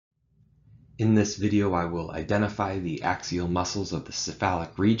In this video, I will identify the axial muscles of the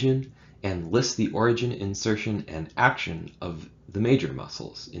cephalic region and list the origin, insertion, and action of the major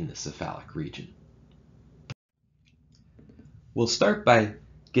muscles in the cephalic region. We'll start by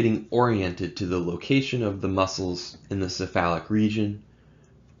getting oriented to the location of the muscles in the cephalic region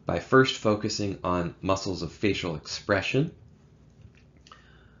by first focusing on muscles of facial expression.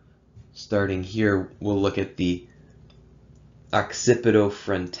 Starting here, we'll look at the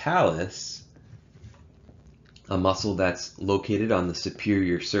occipitofrontalis, a muscle that's located on the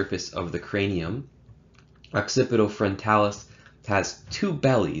superior surface of the cranium. Occipitofrontalis has two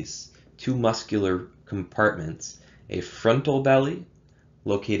bellies, two muscular compartments, a frontal belly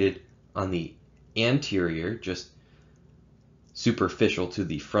located on the anterior, just superficial to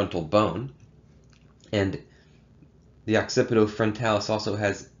the frontal bone, and the occipitofrontalis also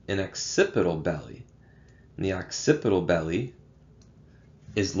has an occipital belly. And the occipital belly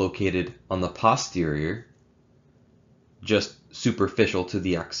is located on the posterior, just superficial to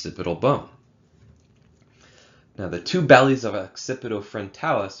the occipital bone. Now, the two bellies of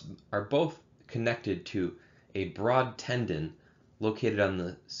occipitofrontalis are both connected to a broad tendon located on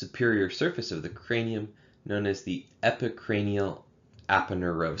the superior surface of the cranium known as the epicranial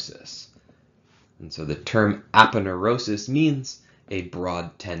aponeurosis. And so the term aponeurosis means a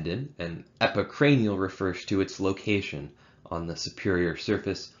broad tendon, and epicranial refers to its location on the superior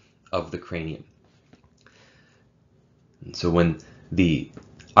surface of the cranium. And so when the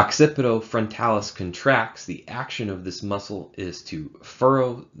occipitofrontalis contracts, the action of this muscle is to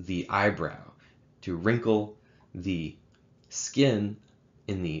furrow the eyebrow, to wrinkle the skin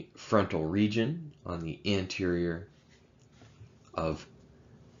in the frontal region on the anterior of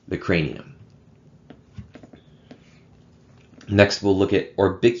the cranium. Next, we'll look at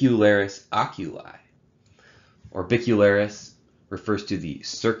orbicularis oculi. Orbicularis refers to the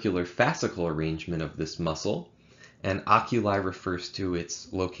circular fascicle arrangement of this muscle, and oculi refers to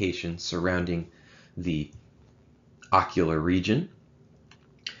its location surrounding the ocular region.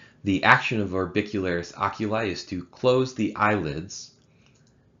 The action of orbicularis oculi is to close the eyelids,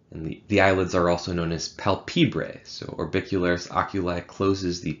 and the eyelids are also known as palpebrae. So orbicularis oculi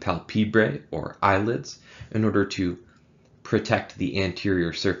closes the palpebrae, or eyelids, in order to protect the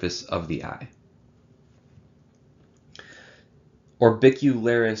anterior surface of the eye.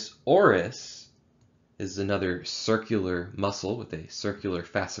 Orbicularis oris is another circular muscle with a circular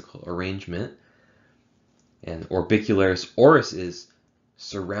fascicle arrangement, and orbicularis oris is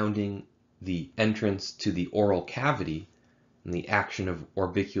surrounding the entrance to the oral cavity, and the action of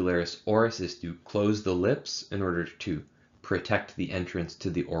orbicularis oris is to close the lips in order to protect the entrance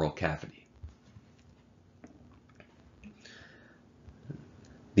to the oral cavity.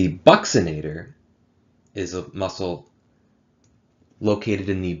 The buccinator is a muscle located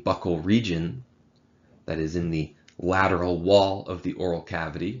in the buccal region, that is in the lateral wall of the oral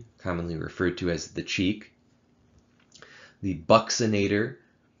cavity, commonly referred to as the cheek. The buccinator,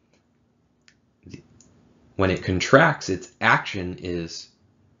 when it contracts, its action is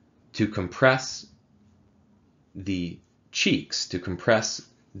to compress the cheeks, to compress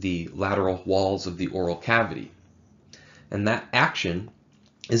the lateral walls of the oral cavity. And that action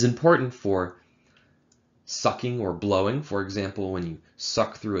is important for sucking or blowing, for example, when you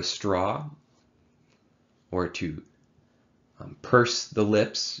suck through a straw, or to purse the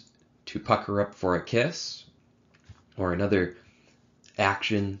lips to pucker up for a kiss, or another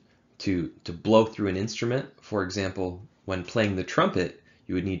action to blow through an instrument. For example, when playing the trumpet,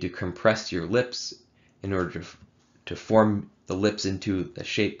 you would need to compress your lips in order to form the lips into the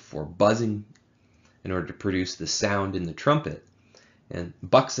shape for buzzing in order to produce the sound in the trumpet. And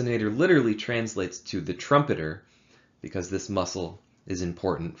buccinator literally translates to the trumpeter because this muscle is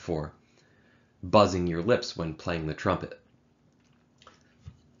important for buzzing your lips when playing the trumpet.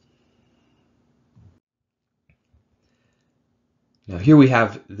 Now here we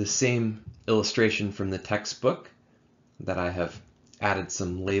have the same illustration from the textbook that I have added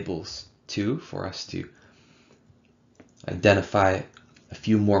some labels to for us to identify a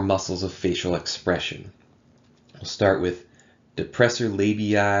few more muscles of facial expression. We'll start with depressor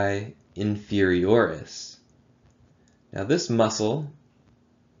labii inferioris. Now this muscle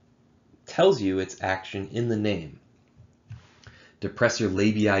tells you its action in the name. Depressor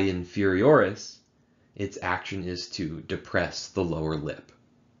labii inferioris, its action is to depress the lower lip.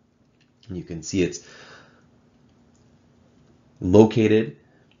 And you can see it's located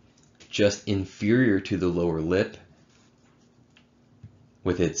just inferior to the lower lip,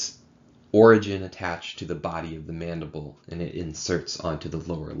 with its origin attached to the body of the mandible, and it inserts onto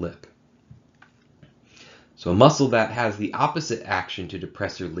the lower lip. So a muscle that has the opposite action to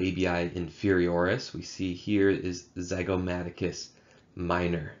depressor labii inferioris, we see here, is zygomaticus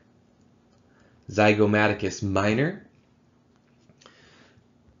minor. Zygomaticus minor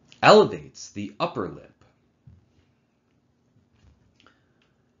elevates the upper lip.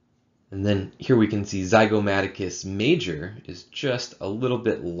 And then here we can see zygomaticus major is just a little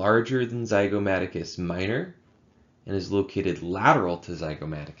bit larger than zygomaticus minor and is located lateral to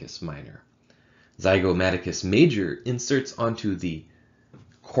zygomaticus minor. Zygomaticus major inserts onto the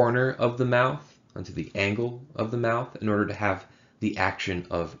corner of the mouth, onto the angle of the mouth, in order to have the action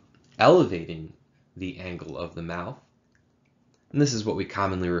of elevating the angle of the mouth. And this is what we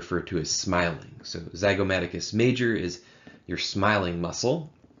commonly refer to as smiling. So zygomaticus major is your smiling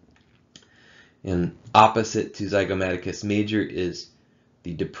muscle. And opposite to zygomaticus major is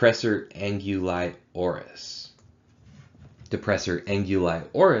the depressor anguli oris. Depressor anguli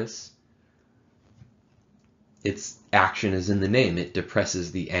oris, its action is in the name. It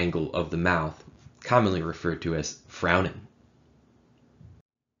depresses the angle of the mouth, commonly referred to as frowning.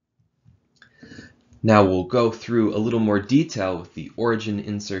 Now we'll go through a little more detail with the origin,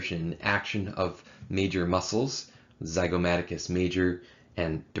 insertion, and action of major muscles, zygomaticus major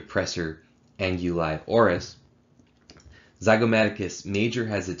and depressor anguli oris. Zygomaticus major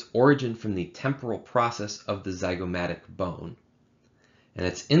has its origin from the temporal process of the zygomatic bone, and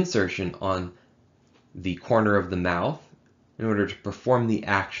its insertion on the corner of the mouth in order to perform the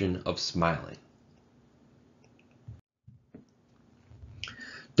action of smiling.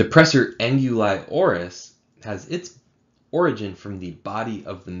 Depressor anguli oris has its origin from the body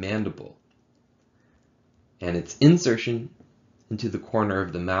of the mandible and its insertion into the corner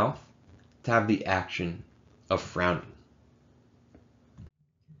of the mouth to have the action of frowning.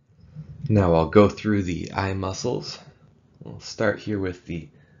 Now I'll go through the eye muscles. We'll start here with the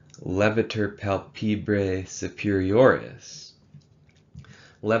levator palpebrae superioris.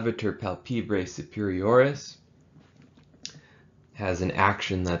 Levator palpebrae superioris has an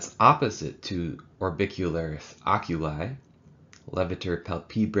action that's opposite to orbicularis oculi. Levator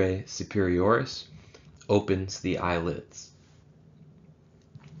palpebrae superioris opens the eyelids.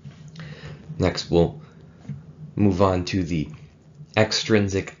 Next, we'll move on to the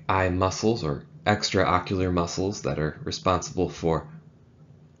extrinsic eye muscles, or extraocular muscles, that are responsible for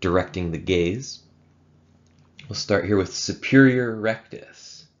directing the gaze. We'll start here with superior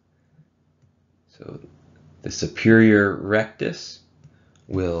rectus. So the superior rectus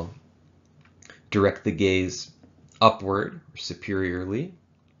will direct the gaze upward, or superiorly,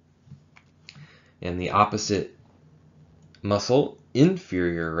 and the opposite muscle,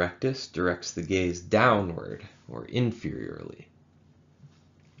 inferior rectus, directs the gaze downward, or inferiorly.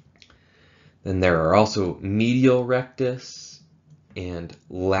 Then there are also medial rectus and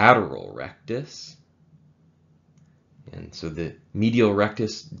lateral rectus. And so the medial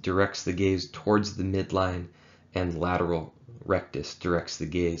rectus directs the gaze towards the midline, and lateral rectus directs the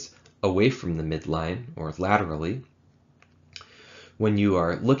gaze away from the midline, or laterally. When you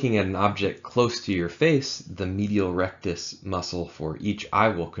are looking at an object close to your face, the medial rectus muscle for each eye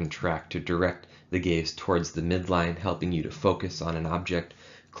will contract to direct the gaze towards the midline, helping you to focus on an object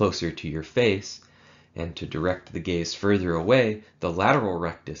closer to your face. And to direct the gaze further away, the lateral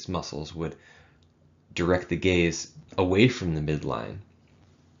rectus muscles would direct the gaze away from the midline.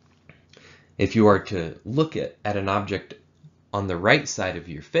 If you are to look at an object on the right side of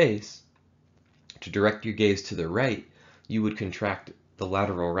your face, to direct your gaze to the right, you would contract the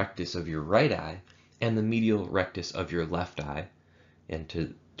lateral rectus of your right eye and the medial rectus of your left eye. And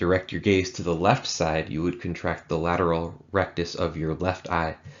to direct your gaze to the left side, you would contract the lateral rectus of your left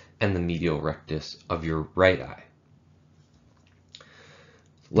eye and the medial rectus of your right eye.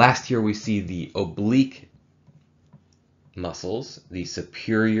 Last here we see the oblique muscles, the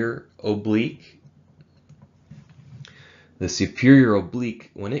superior oblique. The superior oblique,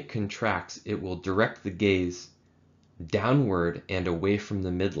 when it contracts, it will direct the gaze downward and away from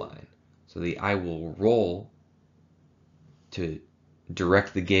the midline. So the eye will roll to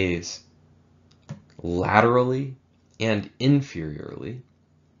direct the gaze laterally and inferiorly.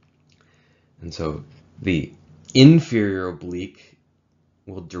 And so the inferior oblique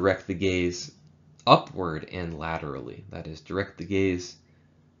will direct the gaze upward and laterally. That is, direct the gaze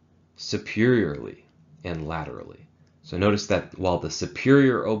superiorly and laterally. So notice that while the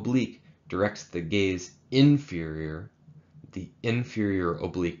superior oblique directs the gaze inferior, the inferior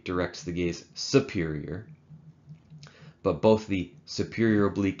oblique directs the gaze superior, but both the superior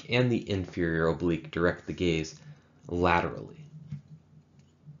oblique and the inferior oblique direct the gaze laterally.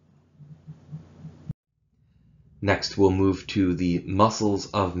 Next, we'll move to the muscles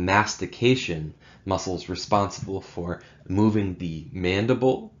of mastication, muscles responsible for moving the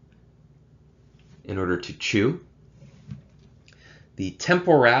mandible in order to chew. The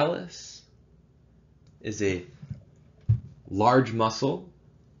temporalis is a large muscle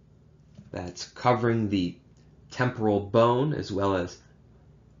that's covering the temporal bone as well as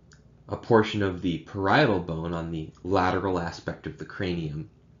a portion of the parietal bone on the lateral aspect of the cranium.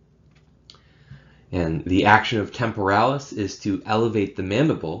 And the action of temporalis is to elevate the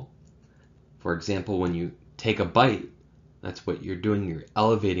mandible. For example, when you take a bite, that's what you're doing, you're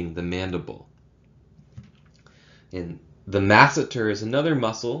elevating the mandible. And the masseter is another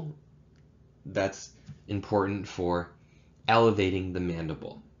muscle that's important for elevating the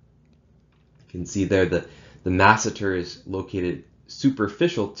mandible. You can see there the masseter is located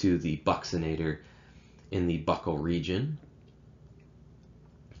superficial to the buccinator in the buccal region.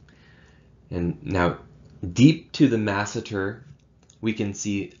 And now deep to the masseter, we can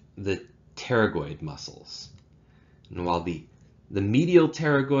see the pterygoid muscles. And while the medial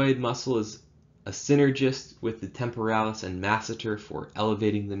pterygoid muscle is a synergist with the temporalis and masseter for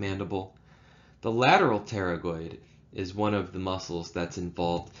elevating the mandible, the lateral pterygoid is one of the muscles that's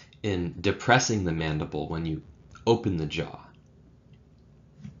involved in depressing the mandible when you open the jaw.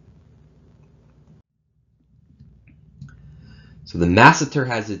 So the masseter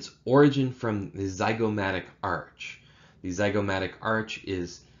has its origin from the zygomatic arch. The zygomatic arch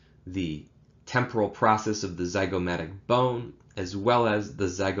is the temporal process of the zygomatic bone as well as the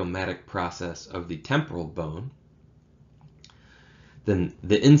zygomatic process of the temporal bone. Then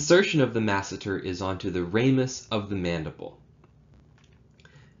the insertion of the masseter is onto the ramus of the mandible.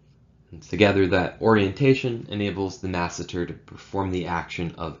 And together that orientation enables the masseter to perform the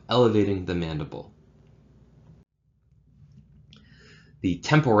action of elevating the mandible. The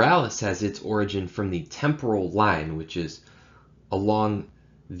temporalis has its origin from the temporal line, which is along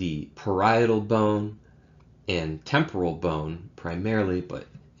the parietal bone and temporal bone primarily, but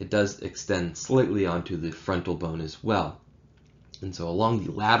it does extend slightly onto the frontal bone as well. And so along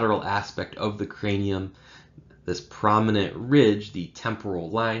the lateral aspect of the cranium, this prominent ridge, the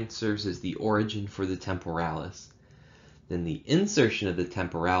temporal line, serves as the origin for the temporalis. Then the insertion of the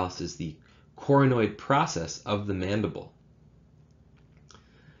temporalis is the coronoid process of the mandible.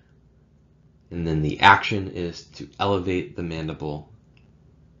 And then the action is to elevate the mandible.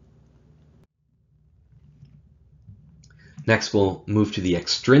 Next, we'll move to the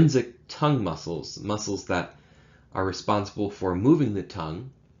extrinsic tongue muscles, muscles that are responsible for moving the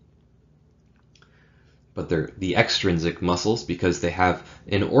tongue. But they're the extrinsic muscles because they have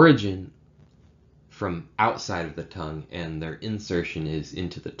an origin from outside of the tongue and their insertion is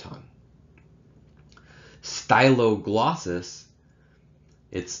into the tongue. Styloglossus,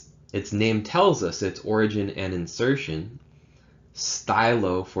 its name tells us its origin and insertion.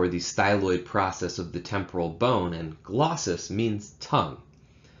 Stylo for the styloid process of the temporal bone, and glossus means tongue.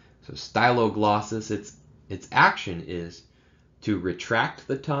 So styloglossus, its action is to retract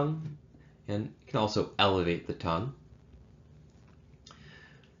the tongue and can also elevate the tongue.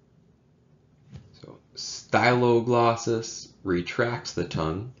 So styloglossus retracts the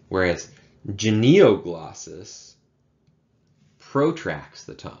tongue, whereas genioglossus protracts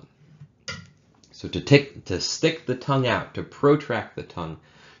the tongue. So to stick the tongue out, to protract the tongue,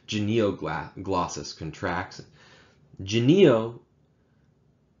 genioglossus contracts. Genio,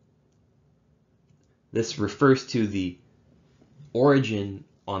 this refers to the origin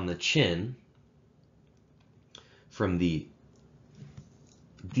on the chin from the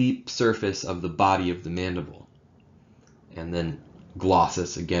deep surface of the body of the mandible. And then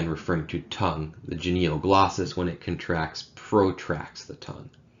glossus, again referring to tongue. The genioglossus, when it contracts, protracts the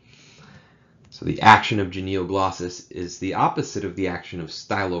tongue. So the action of genioglossus is the opposite of the action of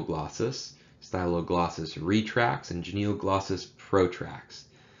styloglossus. Styloglossus retracts and genioglossus protracts.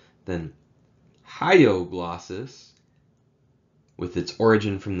 Then hyoglossus, with its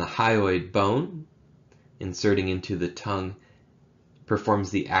origin from the hyoid bone, inserting into the tongue, performs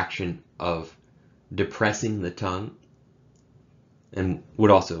the action of depressing the tongue and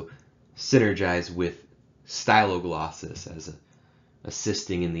would also synergize with styloglossus as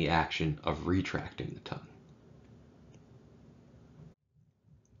assisting in the action of retracting the tongue.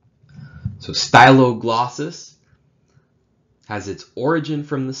 So styloglossus has its origin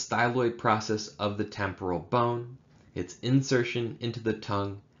from the styloid process of the temporal bone, its insertion into the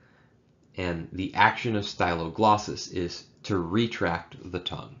tongue, and the action of styloglossus is to retract the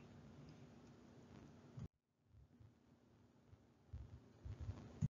tongue.